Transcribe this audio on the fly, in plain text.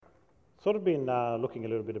Sort of been looking a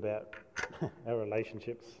little bit about our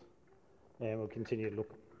relationships, and we'll continue to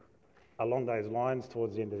look along those lines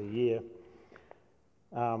towards the end of the year.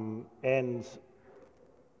 And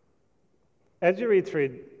as you read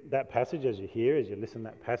through that passage, as you listen to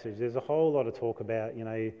that passage, there's a whole lot of talk about,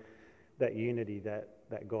 that unity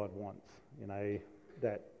that God wants,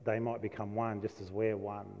 that they might become one just as we're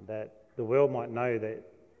one, that the world might know that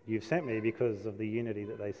you've sent me because of the unity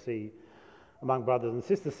that they see among brothers and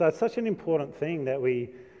sisters. So it's such an important thing that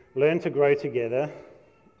we learn to grow together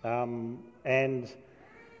and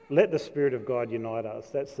let the Spirit of God unite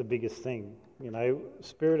us. That's the biggest thing,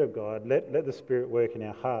 Spirit of God, let the Spirit work in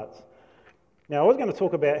our hearts. Now, I was going to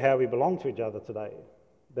talk about how we belong to each other today,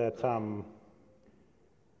 but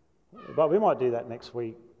we might do that next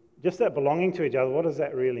week. Just that belonging to each other, what does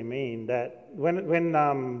that really mean? That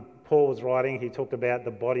when Paul was writing, he talked about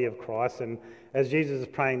the body of Christ, and as Jesus is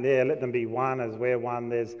praying there, let them be one as we're one,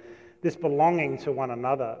 there's this belonging to one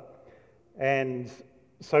another. And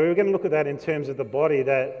so we're going to look at that in terms of the body,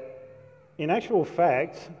 that in actual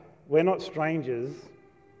fact, we're not strangers,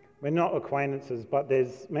 we're not acquaintances, but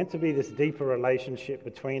there's meant to be this deeper relationship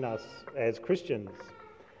between us as Christians.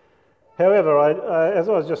 However, as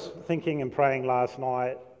I was just thinking and praying last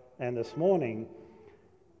night and this morning,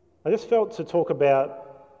 I just felt to talk about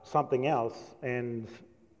something else, and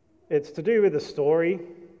it's to do with a story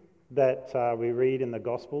that we read in the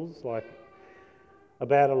Gospels, like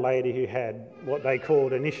about a lady who had what they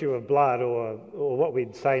called an issue of blood, or what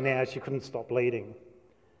we'd say now, she couldn't stop bleeding.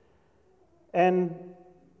 And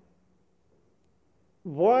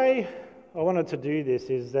why I wanted to do this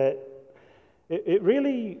is that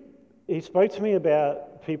he spoke to me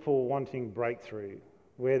about people wanting breakthrough,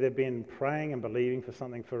 where they've been praying and believing for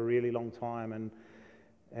something for a really long time, and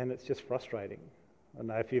it's just frustrating. I don't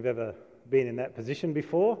know if you've ever been in that position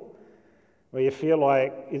before, where you feel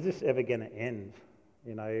like, is this ever going to end?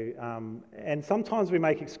 And sometimes we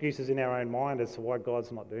make excuses in our own mind as to why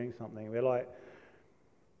God's not doing something. We're like,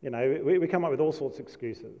 we come up with all sorts of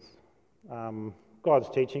excuses. God's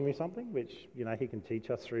teaching me something, which, he can teach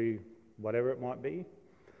us through whatever it might be.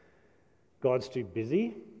 God's too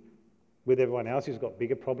busy with everyone else who's got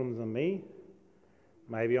bigger problems than me.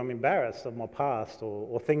 Maybe I'm embarrassed of my past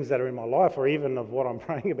or things that are in my life, or even of what I'm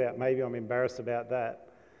praying about. Maybe I'm embarrassed about that.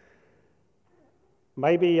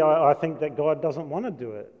 Maybe I think that God doesn't want to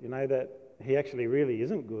do it, that he actually really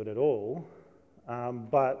isn't good at all.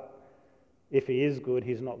 But if he is good,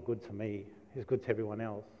 he's not good to me. He's good to everyone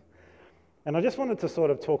else. And I just wanted to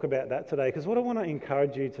sort of talk about that today, because what I want to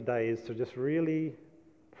encourage you today is to just really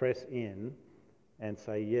press in and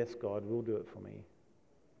say, yes, God will do it for me.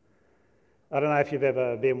 I don't know if you've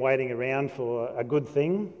ever been waiting around for a good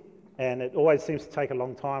thing, and it always seems to take a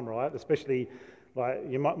long time, right? Especially, like,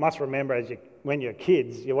 you must remember when you're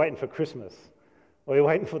kids, you're waiting for Christmas, or you're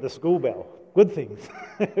waiting for the school bell. Good things.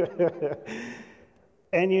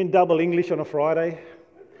 And you're in double English on a Friday,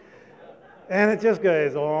 and it just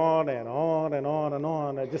goes on and on and on and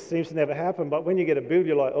on. It just seems to never happen. But when you get a bill,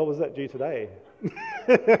 you're like, oh, was that due today?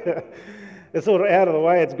 It's sort of out of the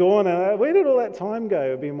way, it's gone. And where did all that time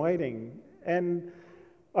go? I've been waiting. And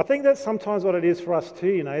I think that's sometimes what it is for us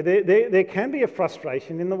too. There can be a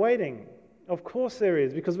frustration in the waiting. Of course there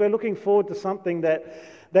is, because we're looking forward to something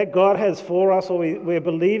that God has for us, or we're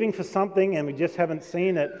believing for something and we just haven't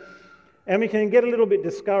seen it. And we can get a little bit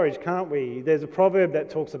discouraged, can't we? There's a proverb that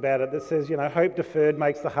talks about it that says, hope deferred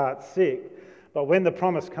makes the heart sick, but when the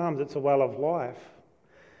promise comes, it's a well of life.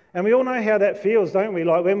 And we all know how that feels, don't we?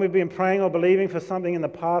 Like when we've been praying or believing for something in the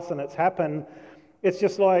past and it's happened, it's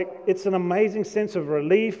just like, it's an amazing sense of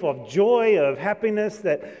relief, of joy, of happiness,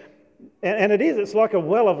 and it is, it's like a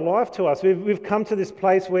well of life to us. We've come to this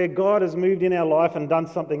place where God has moved in our life and done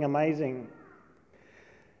something amazing.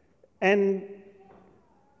 And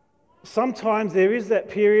sometimes there is that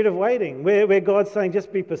period of waiting where God's saying,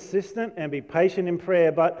 just be persistent and be patient in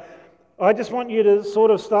prayer. But I just want you to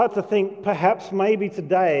sort of start to think, perhaps maybe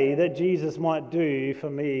today, that Jesus might do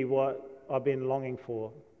for me what I've been longing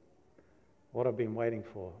for, what I've been waiting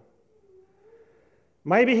for.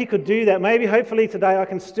 Maybe he could do that. Maybe hopefully today I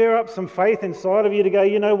can stir up some faith inside of you to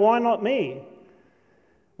go, why not me?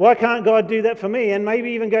 Why can't God do that for me? And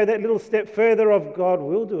maybe even go that little step further of, God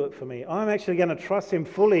will do it for me. I'm actually going to trust him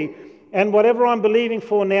fully. And whatever I'm believing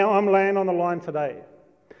for now, I'm laying on the line today.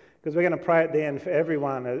 Because we're going to pray at the end for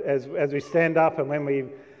everyone as we stand up, and when we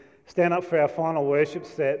stand up for our final worship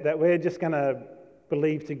set, that we're just going to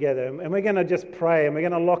believe together. And we're going to just pray, and we're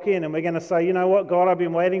going to lock in, and we're going to say, you know what, God, I've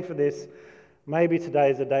been waiting for this. Maybe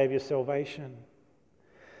today is the day of your salvation.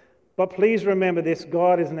 But please remember this,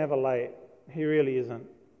 God is never late. He really isn't.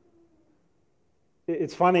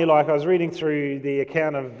 It's funny, like I was reading through the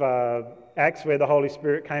account of Acts where the Holy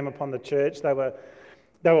Spirit came upon the church. They were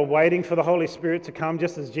waiting for the Holy Spirit to come,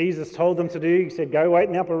 just as Jesus told them to do. He said, go wait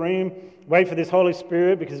in the upper room, wait for this Holy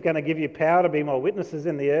Spirit because He's going to give you power to be my witnesses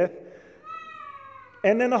in the earth.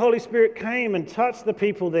 And then the Holy Spirit came and touched the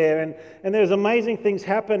people there, and there was amazing things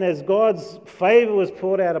happen as God's favour was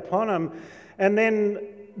poured out upon them. And then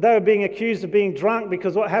they were being accused of being drunk,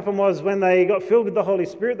 because what happened was when they got filled with the Holy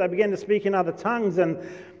Spirit, they began to speak in other tongues, and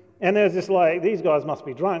there was this like, these guys must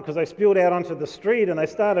be drunk, because they spilled out onto the street and they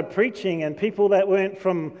started preaching, and people that weren't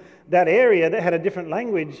from that area, that had a different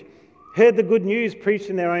language, heard the good news preached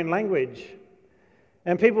in their own language.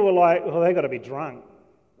 And people were like, well, they've got to be drunk.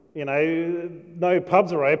 You know, no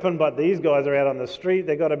pubs are open, but these guys are out on the street,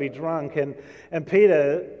 they've got to be drunk. And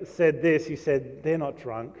Peter said this, he said, they're not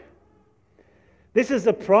drunk. This is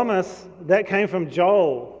the promise that came from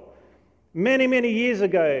Joel many, many years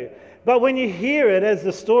ago. But when you hear it as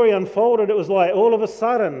the story unfolded, it was like all of a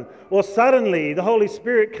sudden, or suddenly, the Holy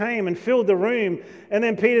Spirit came and filled the room. And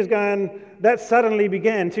then Peter's going, that suddenly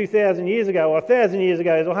began 2,000 years ago, or 1,000 years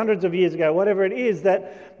ago, or hundreds of years ago, whatever it is.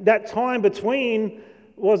 That time between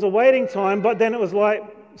was a waiting time, but then it was like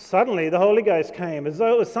suddenly the Holy Ghost came, as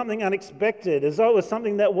though it was something unexpected, as though it was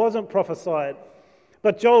something that wasn't prophesied.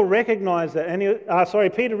 But Joel recognized it,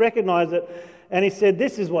 and Peter recognized it, and he said,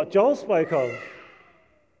 this is what Joel spoke of.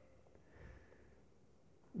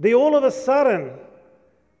 The all of a sudden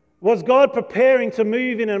was God preparing to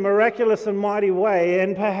move in a miraculous and mighty way,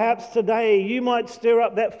 and perhaps today you might stir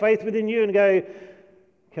up that faith within you and go,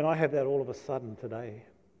 can I have that all of a sudden today?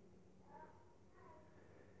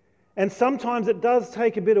 And sometimes it does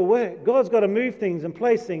take a bit of work. God's got to move things and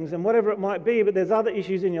place things and whatever it might be, but there's other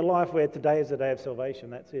issues in your life where today is the day of salvation.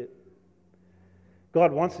 That's it.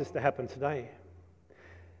 God wants this to happen today.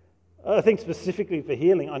 I think specifically for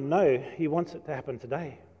healing, I know He wants it to happen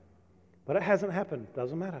today. But it hasn't happened.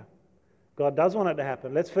 Doesn't matter. God does want it to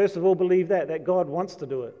happen. Let's first of all believe that God wants to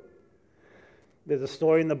do it. There's a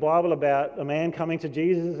story in the Bible about a man coming to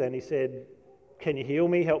Jesus and he said, can you heal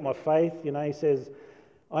me? Help my faith. You know, he says,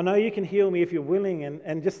 I know you can heal me if you're willing.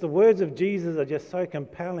 And just the words of Jesus are just so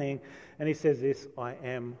compelling. And he says this, I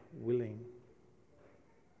am willing.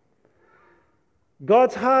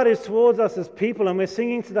 God's heart is towards us as people, and we're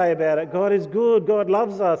singing today about it. God is good. God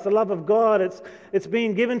loves us. The love of God, it's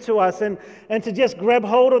been given to us. And to just grab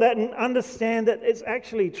hold of that and understand that it's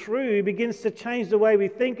actually true begins to change the way we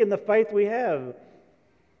think and the faith we have.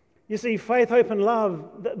 You see, faith, hope, and love,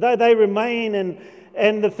 they remain.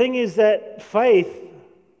 And the thing is that faith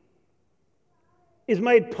is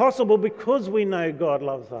made possible because we know God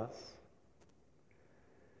loves us.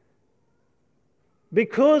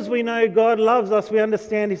 Because we know God loves us, we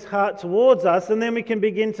understand His heart towards us, and then we can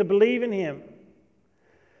begin to believe in Him.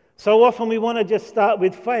 So often we want to just start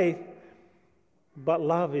with faith, but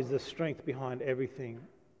love is the strength behind everything.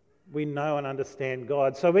 We know and understand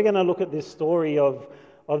God. So we're going to look at this story of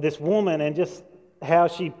this woman and just how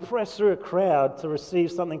she pressed through a crowd to receive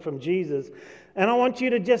something from Jesus. And I want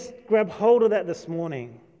you to just grab hold of that this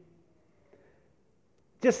morning.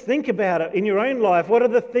 Just think about it in your own life. What are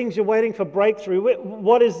the things you're waiting for breakthrough?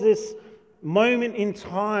 What is this moment in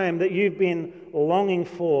time that you've been longing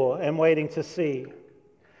for and waiting to see?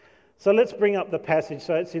 So let's bring up the passage.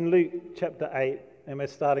 So it's in Luke chapter 8, and we're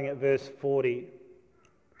starting at verse 40.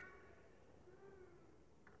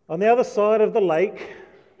 On the other side of the lake,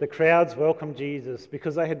 the crowds welcomed Jesus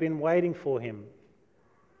because they had been waiting for Him.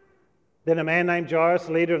 Then a man named Jairus,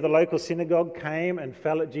 leader of the local synagogue, came and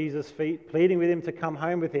fell at Jesus' feet, pleading with Him to come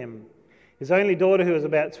home with him. His only daughter, who was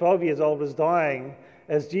about 12 years old, was dying.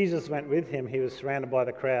 As Jesus went with him, he was surrounded by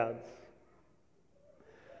the crowds.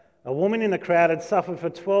 A woman in the crowd had suffered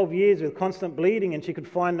for 12 years with constant bleeding, and she could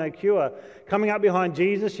find no cure. Coming up behind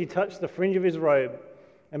Jesus, she touched the fringe of His robe.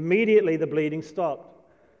 Immediately the bleeding stopped.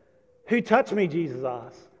 Who touched me? Jesus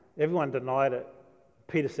asked. Everyone denied it.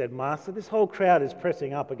 Peter said, Master, this whole crowd is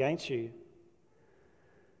pressing up against you.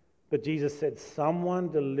 But Jesus said,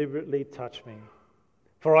 someone deliberately touched me,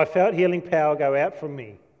 for I felt healing power go out from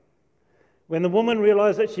me. When the woman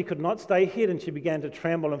realized that she could not stay hidden, she began to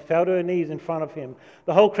tremble and fell to her knees in front of Him.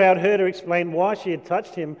 The whole crowd heard her explain why she had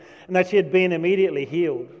touched Him and that she had been immediately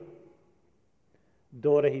healed.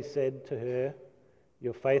 Daughter, He said to her,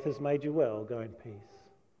 your faith has made you well. Go in peace.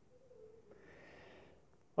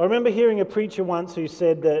 I remember hearing a preacher once who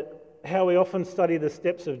said that how we often study the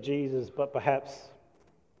steps of Jesus, but perhaps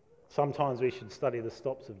sometimes we should study the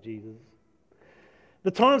stops of Jesus. The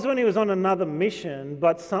times when He was on another mission,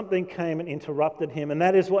 but something came and interrupted Him, and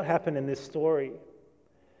that is what happened in this story.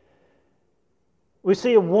 We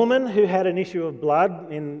see a woman who had an issue of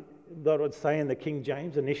blood in God would say in the King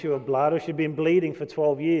James, an issue of blood, or she'd been bleeding for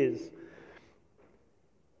 12 years.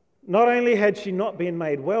 Not only had she not been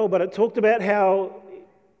made well, but it talked about how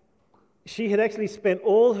she had actually spent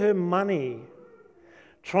all her money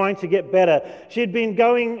trying to get better. She had been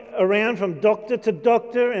going around from doctor to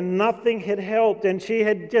doctor and nothing had helped, and she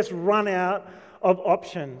had just run out of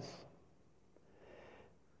options.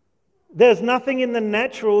 There's nothing in the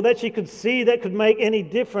natural that she could see that could make any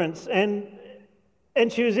difference. And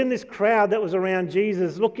she was in this crowd that was around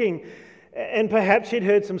Jesus looking, and perhaps she'd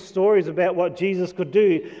heard some stories about what Jesus could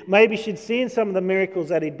do. Maybe she'd seen some of the miracles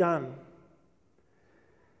that he'd done.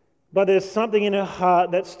 But there's something in her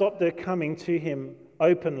heart that stopped her coming to him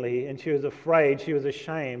openly, and she was afraid, she was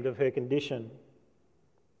ashamed of her condition.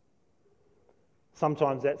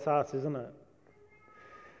 Sometimes that's us, isn't it?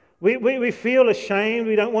 We feel ashamed.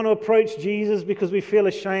 We don't want to approach Jesus because we feel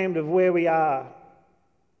ashamed of where we are.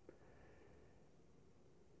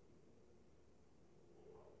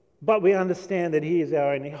 But we understand that he is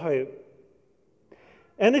our only hope.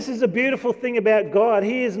 And this is a beautiful thing about God.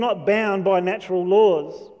 He is not bound by natural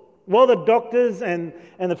laws. While the doctors and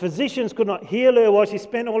the physicians could not heal her while she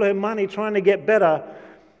spent all her money trying to get better,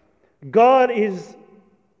 God is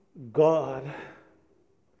God.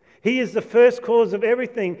 He is the first cause of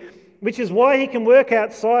everything, which is why he can work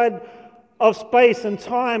outside of space and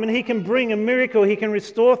time, and he can bring a miracle. He can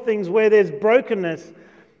restore things where there's brokenness.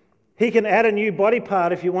 He can add a new body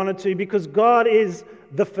part if you wanted to, because God is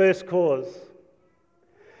the first cause.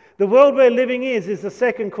 The world we're living is the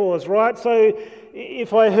second cause, right? So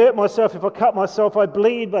if I hurt myself, if I cut myself, I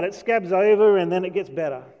bleed, but it scabs over and then it gets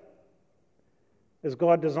better, as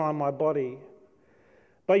God designed my body.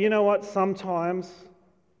 But you know what? Sometimes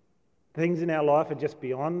things in our life are just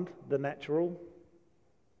beyond the natural.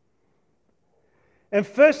 And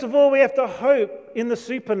first of all, we have to hope in the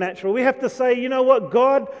supernatural. We have to say, you know what,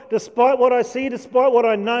 God, despite what I see, despite what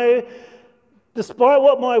I know, despite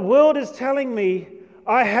what my world is telling me,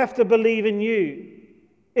 I have to believe in you.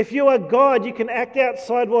 If you are God, you can act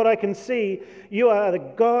outside what I can see. You are the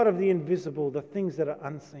God of the invisible, the things that are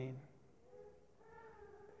unseen.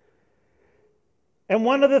 And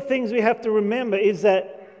one of the things we have to remember is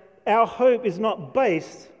that our hope is not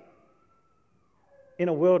based in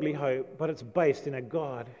a worldly hope, but it's based in a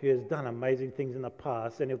God who has done amazing things in the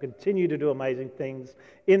past, and he'll continue to do amazing things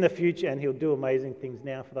in the future, and he'll do amazing things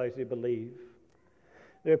now for those who believe.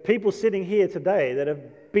 There are people sitting here today that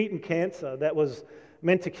have beaten cancer that was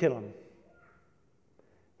meant to kill them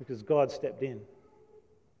because God stepped in.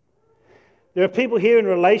 There are people here in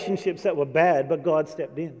relationships that were bad, but God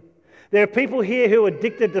stepped in. There are people here who are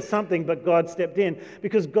addicted to something, but God stepped in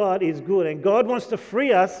because God is good. And God wants to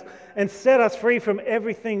free us and set us free from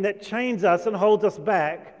everything that chains us and holds us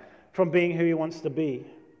back from being who he wants to be.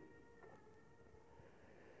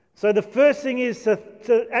 So the first thing is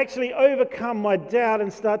to actually overcome my doubt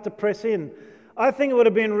and start to press in. I think it would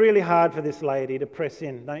have been really hard for this lady to press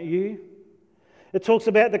in, don't you? It talks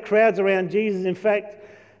about the crowds around Jesus. In fact,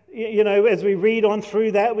 you know, as we read on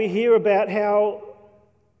through that, we hear about how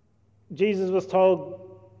Jesus was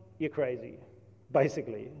told, you're crazy,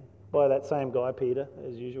 basically, by that same guy, Peter,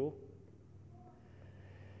 as usual.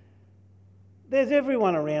 There's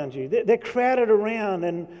everyone around you. They're crowded around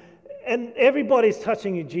and everybody's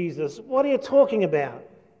touching you, Jesus. What are you talking about?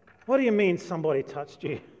 What do you mean somebody touched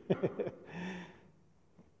you?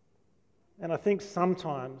 And I think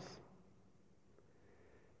sometimes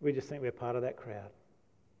we just think we're part of that crowd.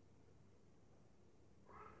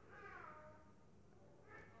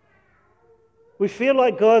 We feel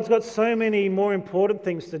like God's got so many more important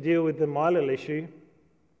things to deal with than my little issue.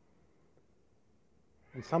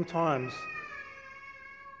 And sometimes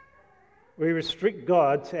we restrict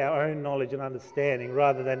God to our own knowledge and understanding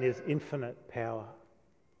rather than his infinite power.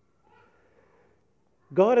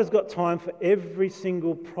 God has got time for every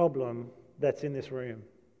single problem that's in this room.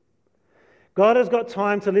 God has got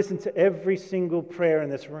time to listen to every single prayer in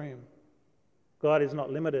this room. God is not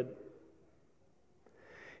limited.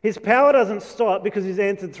 His power doesn't stop because he's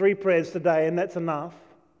answered 3 prayers today and that's enough.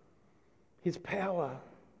 His power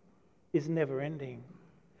is never ending.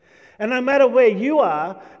 And no matter where you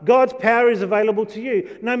are, God's power is available to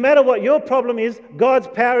you. No matter what your problem is, God's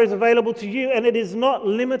power is available to you, and it is not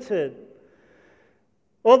limited.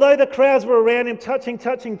 Although the crowds were around him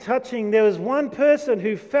touching, there was one person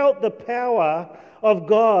who felt the power of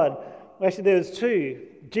God. Actually, there was 2,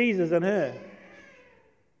 Jesus and her.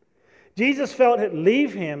 Jesus felt it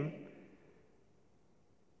leave him.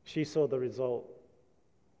 She saw the result.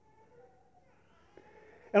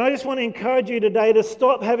 And I just want to encourage you today to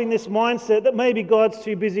stop having this mindset that maybe God's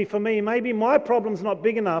too busy for me. Maybe my problem's not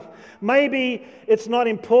big enough. Maybe it's not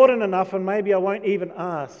important enough, and maybe I won't even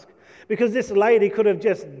ask. Because this lady could have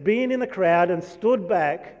just been in the crowd and stood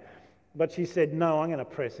back, but she said, no, I'm going to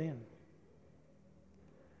press in.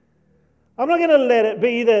 I'm not going to let it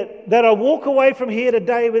be that I walk away from here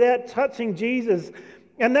today without touching Jesus.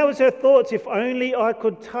 And that was her thoughts. If only I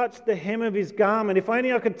could touch the hem of his garment. If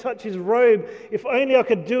only I could touch his robe. If only I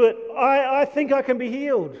could do it. I think I can be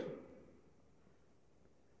healed.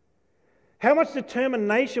 How much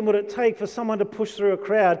determination would it take for someone to push through a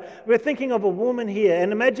crowd? We're thinking of a woman here,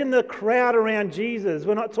 and imagine the crowd around Jesus.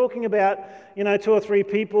 We're not talking about, 2 or 3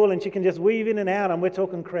 people and she can just weave in and out, and we're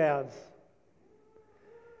talking crowds.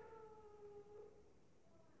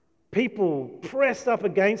 People pressed up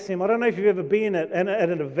against him. I don't know if you've ever been at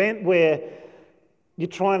an event where you're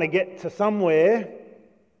trying to get to somewhere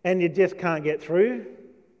and you just can't get through.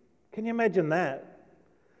 Can you imagine that?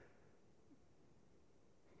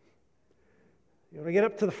 You want to get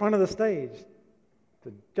up to the front of the stage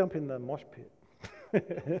to jump in the mosh pit.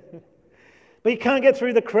 But you can't get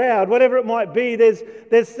through the crowd, whatever it might be.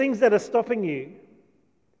 There's things that are stopping you.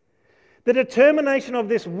 The determination of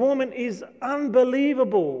this woman is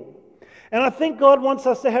unbelievable. And I think God wants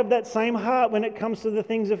us to have that same heart when it comes to the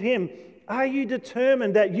things of him. Are you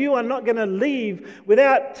determined that you are not going to leave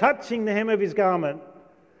without touching the hem of his garment?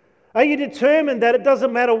 Are you determined that it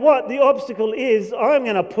doesn't matter what the obstacle is, I'm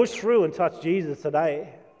going to push through and touch Jesus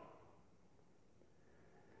today?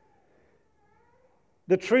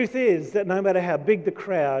 The truth is that no matter how big the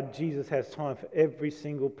crowd, Jesus has time for every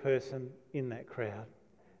single person in that crowd.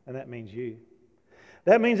 And that means you.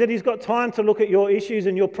 That means that he's got time to look at your issues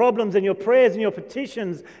and your problems and your prayers and your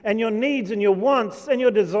petitions and your needs and your wants and your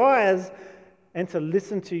desires, and to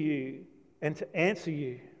listen to you and to answer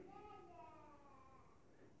you.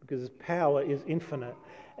 Because his power is infinite.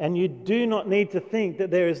 And you do not need to think that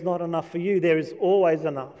there is not enough for you. There is always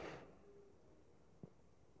enough.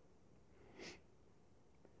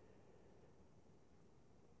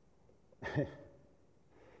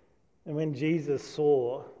 And when Jesus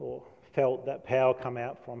saw or felt that power come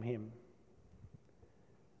out from him,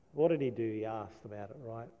 what did he do? He asked about it,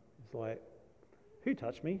 right? He's like, who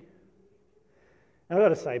touched me? And I've got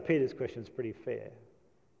to say, Peter's question is pretty fair.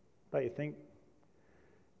 Don't you think?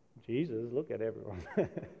 Jesus, look at everyone.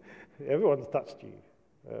 Everyone's touched you.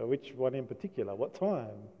 Which one in particular? What time?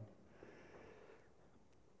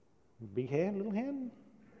 Big hand, little hand?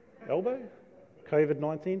 Elbow?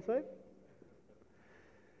 COVID-19 safe?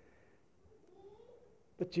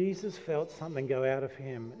 But Jesus felt something go out of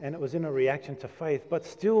him, and it was in a reaction to faith. But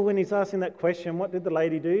still, when he's asking that question, what did the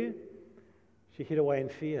lady do? She hid away in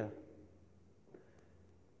fear.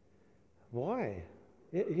 Why?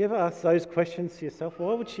 You ever ask those questions to yourself?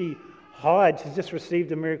 Why would she hide? She's just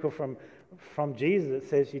received a miracle from Jesus. It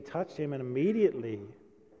says she touched him, and immediately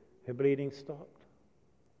her bleeding stopped.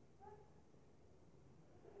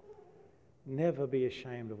 Never be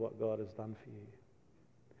ashamed of what God has done for you.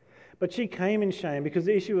 But she came in shame because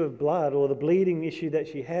the issue of blood, or the bleeding issue that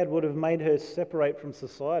she had, would have made her separate from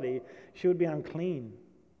society. She would be unclean.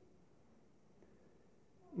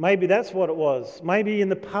 Maybe that's what it was. Maybe in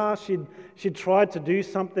the past she'd tried to do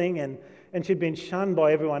something and she'd been shunned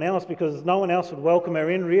by everyone else because no one else would welcome her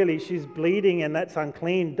in, really. She's bleeding and that's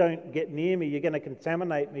unclean. Don't get near me. You're going to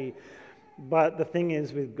contaminate me. But the thing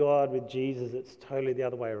is, with God, with Jesus, it's totally the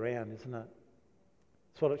other way around, isn't it?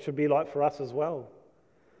 It's what it should be like for us as well.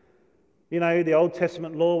 The Old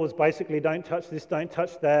Testament law was basically don't touch this, don't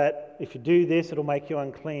touch that. If you do this, it'll make you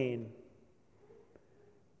unclean.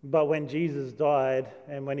 But when Jesus died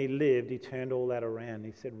and when he lived, he turned all that around.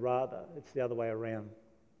 He said, rather, it's the other way around.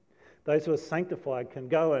 Those who are sanctified can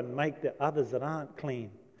go and make the others that aren't clean.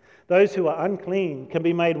 Those who are unclean can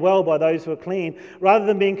be made well by those who are clean. Rather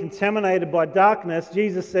than being contaminated by darkness,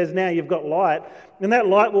 Jesus says, now you've got light, and that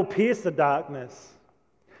light will pierce the darkness.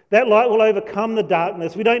 That light will overcome the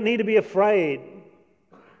darkness. We don't need to be afraid.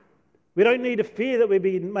 We don't need to fear that we're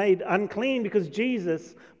being made unclean because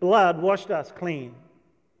Jesus' blood washed us clean.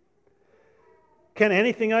 Can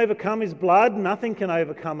anything overcome his blood? Nothing can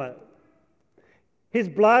overcome it. His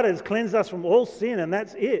blood has cleansed us from all sin, and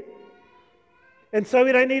that's it. And so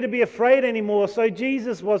we don't need to be afraid anymore. So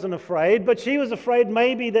Jesus wasn't afraid, but she was afraid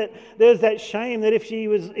maybe that there's that shame that if she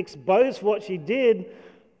was exposed for what she did,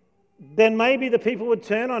 then maybe the people would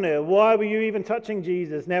turn on her. Why were you even touching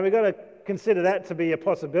Jesus? Now we've got to consider that to be a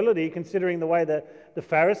possibility, considering the way that the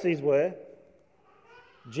Pharisees were.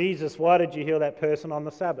 Jesus, why did you heal that person on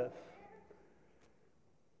the Sabbath?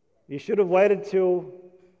 You should have waited till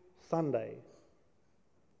Sunday.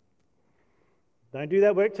 Don't do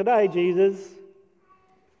that work today, Jesus.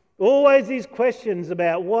 Always these questions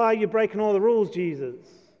about why are you breaking all the rules, Jesus?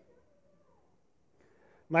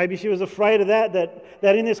 Maybe she was afraid of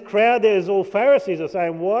that in this crowd there's all Pharisees are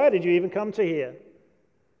saying, why did you even come to here?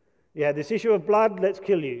 You had this issue of blood, let's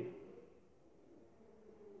kill you.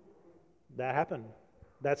 That happened.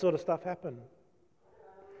 That sort of stuff happened.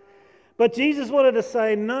 But Jesus wanted to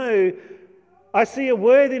say, no, I see a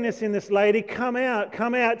worthiness in this lady. Come out,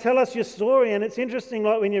 tell us your story. And it's interesting,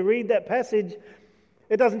 like when you read that passage,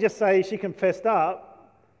 it doesn't just say she confessed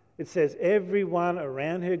up. It says everyone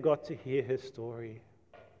around her got to hear her story.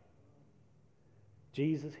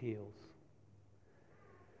 Jesus heals.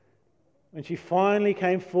 When she finally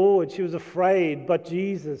came forward, she was afraid, but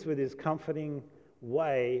Jesus, with his comforting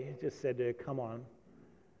way, just said to her, come on,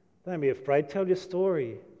 don't be afraid, tell your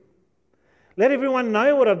story. Let everyone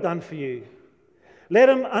know what I've done for you. Let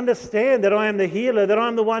them understand that I am the healer, that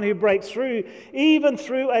I'm the one who breaks through, even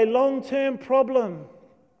through a long-term problem.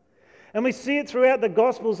 And we see it throughout the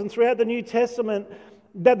Gospels and throughout the New Testament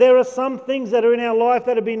that there are some things that are in our life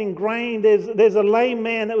that have been ingrained. There's a lame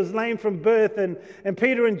man that was lame from birth, and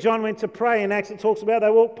Peter and John went to pray. In Acts it talks about they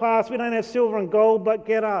walked past, we don't have silver and gold, but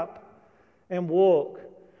get up and walk.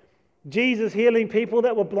 Jesus healing people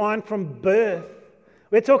that were blind from birth.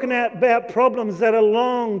 We're talking about problems that are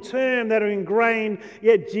long term, that are ingrained,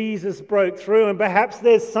 yet Jesus broke through. And perhaps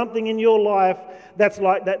there's something in your life that's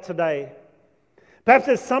like that today. Perhaps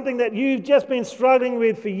there's something that you've just been struggling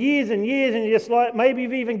with for years and years, and you're just like, maybe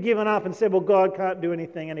you've even given up and said, well, God can't do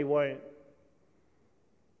anything and he won't.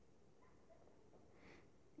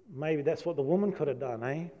 Maybe that's what the woman could have done,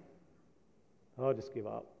 eh? I'll just give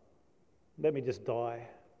up. Let me just die.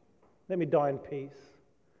 Let me die in peace.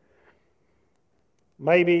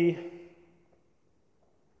 Maybe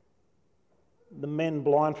the men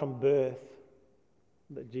blind from birth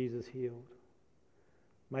that Jesus healed.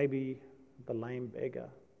 Maybe the lame beggar.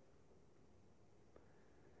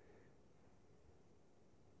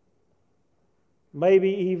 Maybe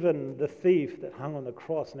even the thief that hung on the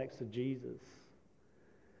cross next to Jesus,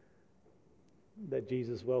 that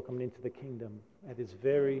Jesus welcomed into the kingdom at his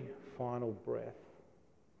very final breath.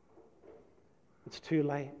 It's too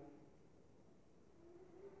late.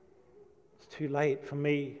 It's too late for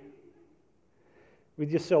me. With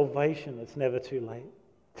your salvation, it's never too late.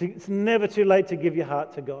 It's never too late to give your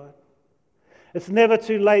heart to God. It's never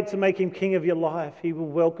too late to make him king of your life. He will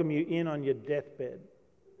welcome you in on your deathbed.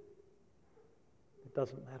 It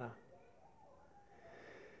doesn't matter.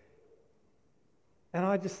 And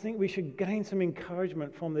I just think we should gain some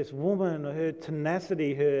encouragement from this woman, her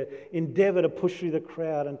tenacity, her endeavour to push through the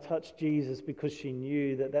crowd and touch Jesus because she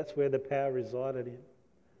knew that that's where the power resided in.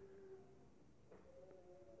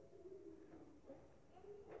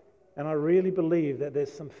 And I really believe that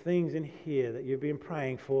there's some things in here that you've been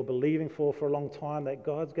praying for, believing for a long time, that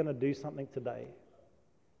God's going to do something today.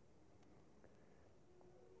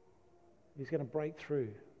 He's going to break through.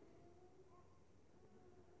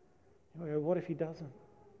 You go, what if he doesn't?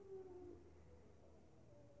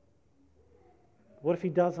 What if he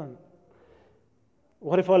doesn't?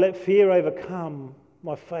 What if I let fear overcome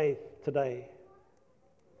my faith today?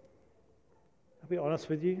 I'll be honest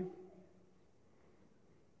with you.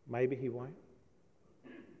 Maybe he won't.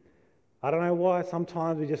 I don't know why.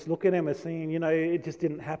 Sometimes we just look at him and saying, it just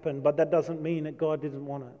didn't happen. But that doesn't mean that God didn't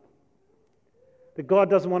want it. That God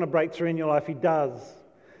doesn't want to break through in your life. He does.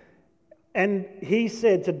 And he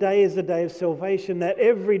said today is the day of salvation, that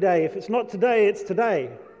every day, if it's not today, it's today.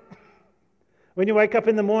 When you wake up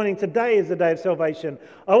in the morning, today is the day of salvation.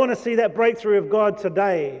 I want to see that breakthrough of God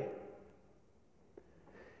today.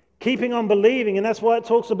 Keeping on believing, and that's why it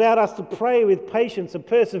talks about us to pray with patience and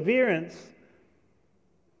perseverance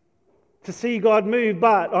to see God move.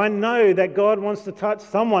 But I know that God wants to touch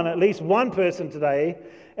someone, at least one person today,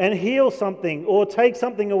 and heal something or take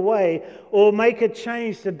something away or make a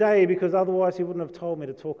change today, because otherwise he wouldn't have told me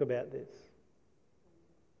to talk about this.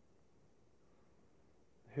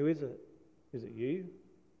 Who is it? Is it you?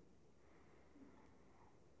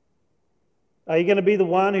 Are you going to be the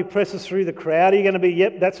one who presses through the crowd? Are you going to be,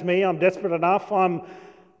 yep, that's me, I'm desperate enough, I'm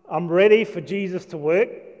ready for Jesus to work.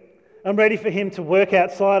 I'm ready for him to work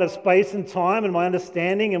outside of space and time and my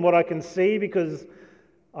understanding and what I can see, because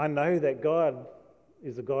I know that God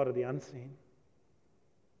is the God of the unseen.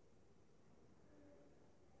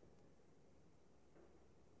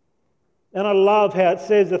 And I love how it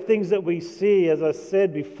says the things that we see, as I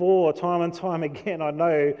said before, time and time again, I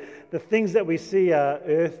know the things that we see are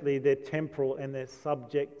earthly, they're temporal, and they're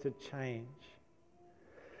subject to change.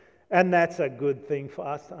 And that's a good thing for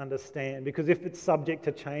us to understand, because if it's subject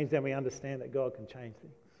to change, then we understand that God can change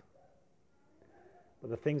things. but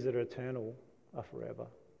the things that are eternal are forever.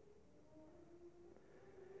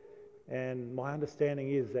 And my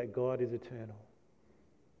understanding is that God is eternal.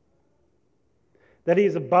 That He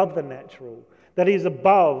is above the natural. That He is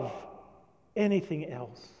above anything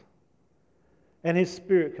else. And His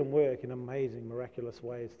Spirit can work in amazing, miraculous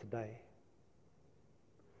ways today.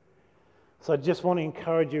 So I just want to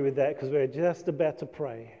encourage you with that, because we're just about to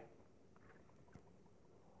pray.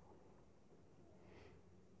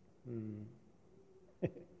 And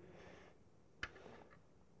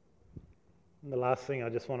the last thing I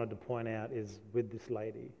just wanted to point out is with this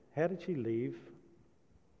lady. How did she leave?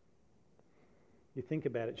 You think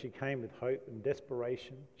about it, she came with hope and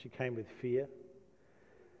desperation. She came with fear.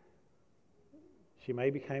 She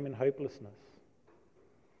maybe came in hopelessness.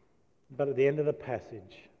 But at the end of the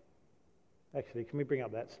passage, actually, can we bring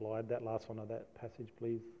up that slide, that last one of that passage,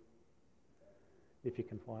 please? If you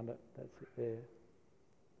can find it, that's it there.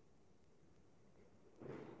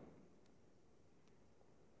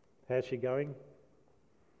 How's she going?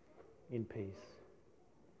 In peace.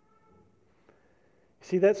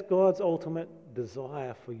 See, that's God's ultimate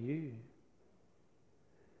desire for you.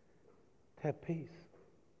 To have peace.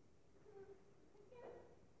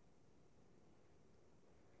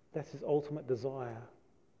 That's His ultimate desire.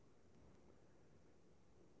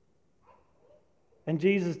 And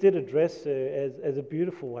Jesus did address her as a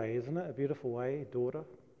beautiful way, isn't it? A beautiful way, daughter.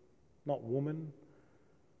 Not woman,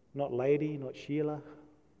 not lady, not Sheila.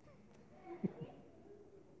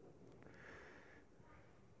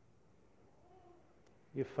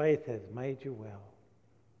 Your faith has made you well.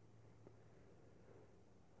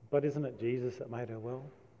 But isn't it Jesus that made her well?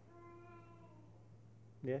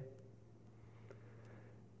 Yeah.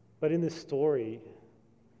 But in this story,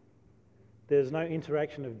 there's no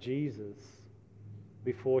interaction of Jesus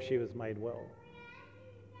before she was made well.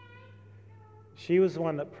 She was the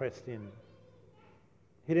one that pressed in.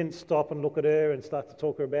 He didn't stop and look at her and start to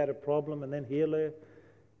talk to her about her problem and then heal her.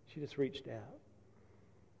 She just reached out.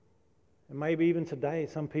 And maybe even today,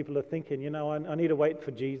 some people are thinking, I need to wait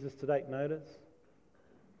for Jesus to take notice.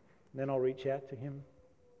 And then I'll reach out to Him.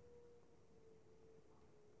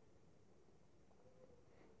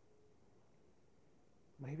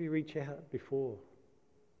 Maybe reach out before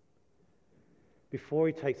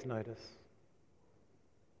He takes notice.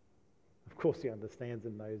 Of course, He understands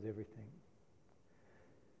and knows everything.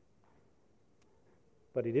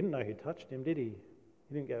 But He didn't know who touched him, did He?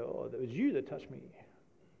 He didn't go, "Oh, it was you that touched me."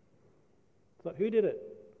 It's like, who did it?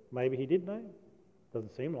 Maybe He did know.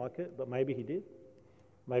 Doesn't seem like it, but maybe He did.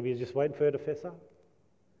 Maybe He's just waiting for her to fess up.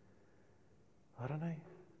 I don't know.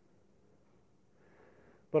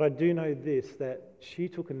 But I do know this, that she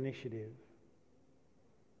took initiative.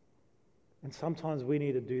 And sometimes we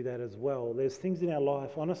need to do that as well. There's things in our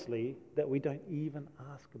life, honestly, that we don't even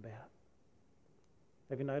ask about.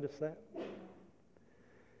 Have you noticed that?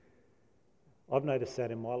 I've noticed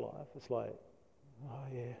that in my life. It's like, oh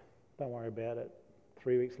yeah, don't worry about it.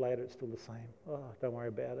 3 weeks later, it's still the same. Oh, don't worry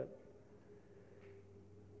about it.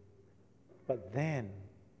 But then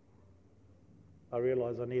I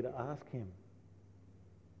realise I need to ask Him.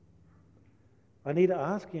 I need to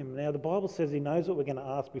ask Him. Now, the Bible says He knows what we're going to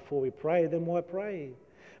ask before we pray. Then why pray?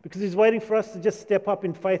 Because He's waiting for us to just step up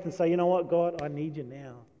in faith and say, you know what, God, I need you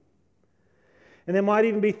now. And there might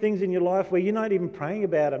even be things in your life where you're not even praying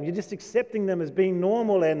about them. You're just accepting them as being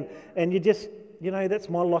normal and you just, that's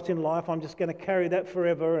my lot in life. I'm just going to carry that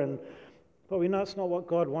forever. But we know it's not what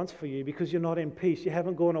God wants for you because you're not in peace. You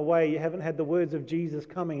haven't gone away. You haven't had the words of Jesus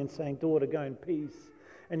coming and saying, daughter, go in peace.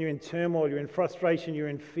 And you're in turmoil, you're in frustration, you're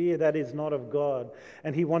in fear. That is not of God.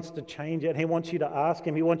 And He wants to change it. He wants you to ask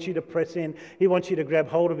Him. He wants you to press in. He wants you to grab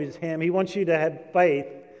hold of His hand. He wants you to have faith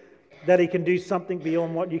that He can do something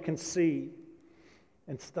beyond what you can see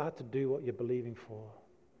and start to do what you're believing for.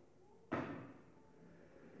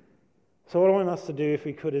 So what I want us to do, if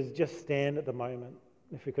we could, is just stand at the moment.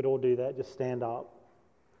 If we could all do that, just stand up.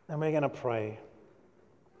 And we're going to pray.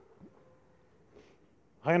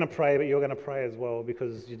 I'm going to pray, but you're going to pray as well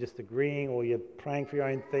because you're just agreeing or you're praying for your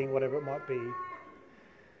own thing, whatever it might be.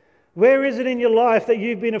 Where is it in your life that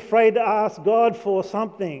you've been afraid to ask God for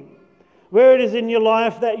something? Where it is in your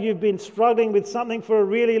life that you've been struggling with something for a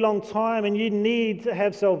really long time and you need to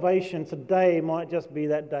have salvation, today might just be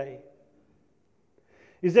that day.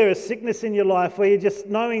 Is there a sickness in your life where you're just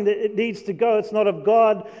knowing that it needs to go? It's not of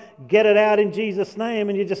God. Get it out in Jesus' name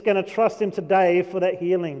and you're just going to trust Him today for that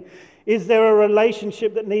healing. Is there a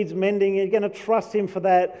relationship that needs mending? You're going to trust Him for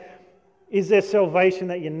that. Is there salvation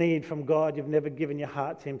that you need from God? You've never given your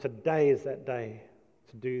heart to Him. Today is that day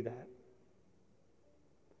to do that.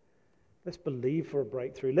 Let's believe for a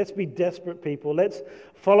breakthrough. Let's be desperate people. Let's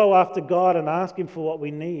follow after God and ask Him for what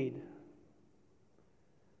we need.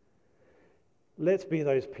 Let's be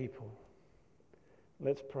those people.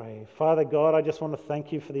 Let's pray. Father God, I just want to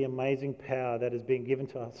thank You for the amazing power that has been given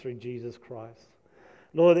to us through Jesus Christ.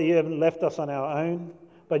 Lord, that You haven't left us on our own,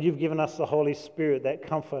 but You've given us the Holy Spirit, that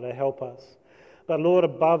comfort to help us. But Lord,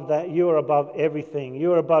 above that, You are above everything.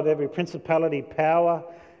 You are above every principality, power,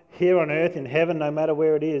 here on earth, in heaven, no matter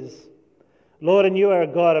where it is. Lord, and You are a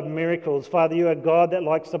God of miracles. Father, You are a God that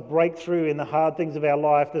likes to break through in the hard things of our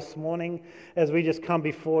life. This morning, as we just come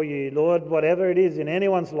before You, Lord, whatever it is in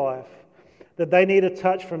anyone's life that they need a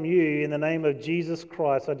touch from You, in the name of Jesus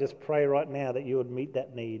Christ, I just pray right now that You would meet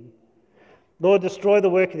that need. Lord, destroy the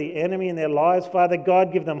work of the enemy in their lives. Father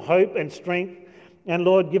God, give them hope and strength. And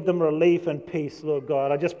Lord, give them relief and peace, Lord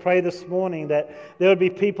God. I just pray this morning that there would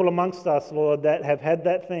be people amongst us, Lord, that have had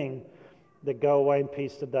that thing, that go away in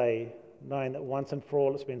peace today, knowing that once and for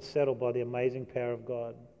all it's been settled by the amazing power of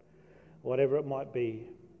God, whatever it might be.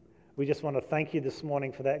 We just want to thank You this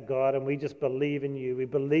morning for that, God, and we just believe in You. We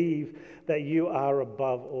believe that You are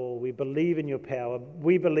above all. We believe in Your power.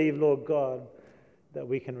 We believe, Lord God, that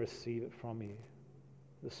we can receive it from You.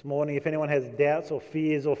 This morning, if anyone has doubts or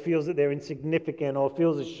fears or feels that they're insignificant or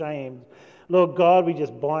feels ashamed, Lord God, we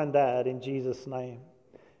just bind that in Jesus' name.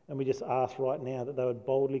 And we just ask right now that they would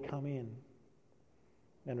boldly come in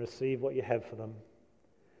and receive what You have for them.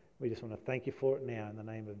 We just want to thank You for it now in the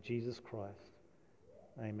name of Jesus Christ.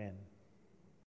 Amen.